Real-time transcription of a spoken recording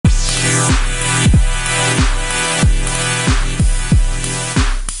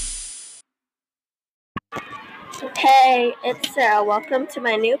Hi, it's Sarah. Welcome to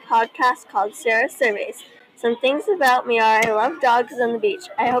my new podcast called Sarah Surveys. Some things about me are I love dogs on the beach.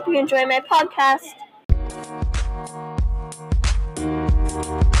 I hope you enjoy my podcast.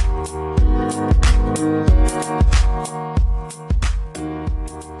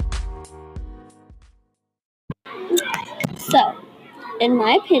 So, in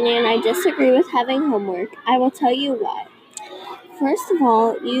my opinion, I disagree with having homework. I will tell you why. First of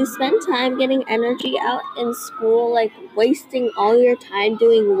all, you spend time getting energy out in school, like wasting all your time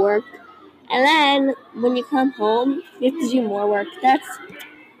doing work. And then when you come home, you have to do more work. That's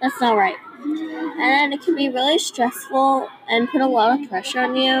not right. And then it can be really stressful and put a lot of pressure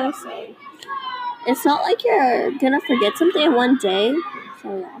on you. So it's not like you're gonna forget something in one day.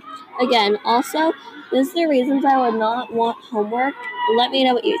 So yeah. Again, also, these are the reasons I would not want homework. Let me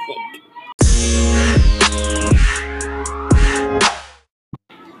know what you think.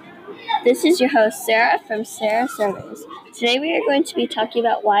 This is your host, Sarah from Sarah Surveys. Today we are going to be talking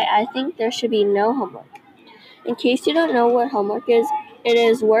about why I think there should be no homework. In case you don't know what homework is, it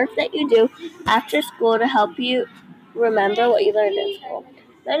is work that you do after school to help you remember what you learned in school.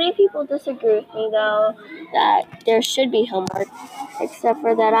 Many people disagree with me, though, that there should be homework, except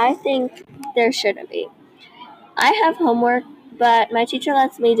for that I think there shouldn't be. I have homework, but my teacher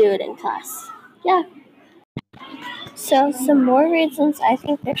lets me do it in class. Yeah. So some more reasons I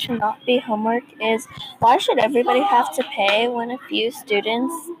think there should not be homework is why should everybody have to pay when a few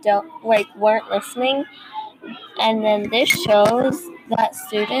students weren't listening? And then this shows that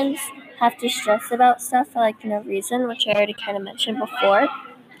students have to stress about stuff for no reason, which I already kind of mentioned before.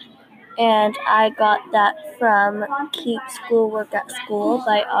 And I got that from Keep Schoolwork at School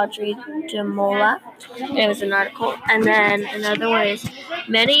by Audrey Demola. It was an article. And then another one is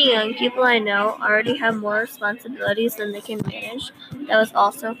many young people I know already have more responsibilities than they can manage. That was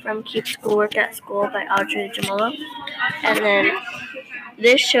also from Keep Schoolwork at School by Audrey Demola. And then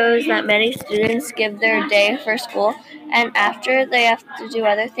this shows that many students give their day for school, and after they have to do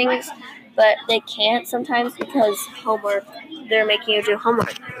other things, but they can't sometimes because they're making you do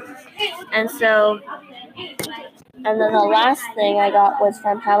homework. And then the last thing I got was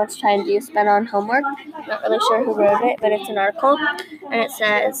from How Much Time Do You Spend on Homework? Not really sure who wrote it, but it's an article, and it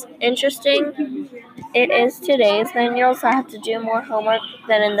says, interesting, it is today's 9-year-olds that have to do more homework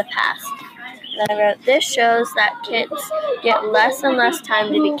than in the past. Then I wrote, this shows that kids get less and less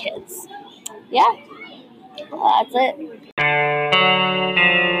time to be kids. Yeah, well, that's it.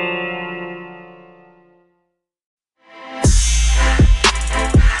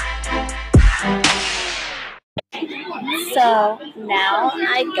 So now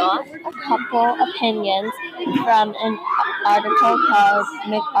I got a couple opinions from an article called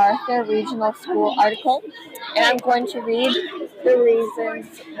MacArthur Regional School article, and I'm going to read the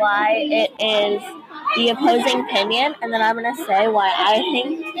reasons why it is the opposing opinion, and then I'm going to say why I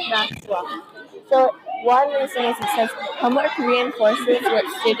think that's wrong. So one reason is it says homework reinforces what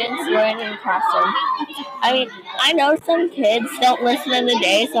students learn in classroom. I mean, I know some kids don't listen in the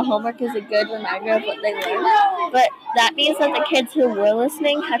day, so homework is a good reminder of what they learned. But that means that the kids who were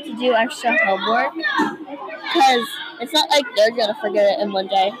listening had to do extra homework, because it's not like they're going to forget it in one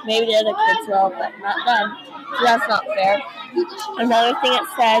day. Maybe the other kids will, but not them. So that's not fair. Another thing it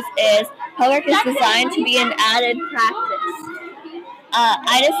says is homework is designed to be an added practice.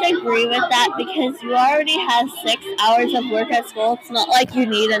 I disagree with that because you already have 6 hours of work at school. It's not like you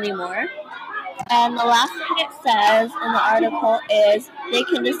need any more. And the last thing it says in the article is they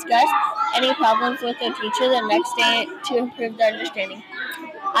can discuss any problems with their teacher the next day to improve their understanding.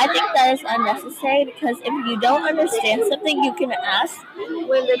 I think that is unnecessary because if you don't understand something, you can ask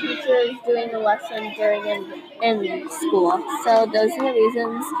when the teacher is doing the lesson in school. So those are the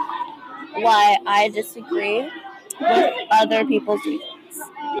reasons why I disagree with other people's reasons.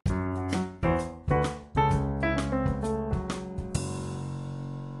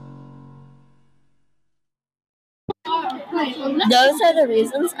 Those are the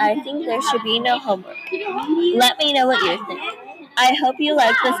reasons I think there should be no homework. Let me know what you think. I hope you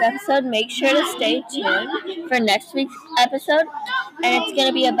liked this episode. Make sure to stay tuned for next week's episode. And it's going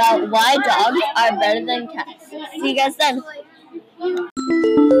to be about why dogs are better than cats. See you guys then.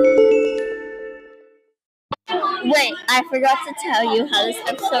 Wait, I forgot to tell you how this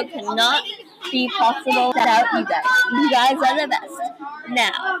episode cannot be possible without you guys. You guys are the best.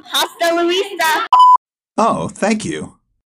 Now, hasta la vista! Oh, thank you.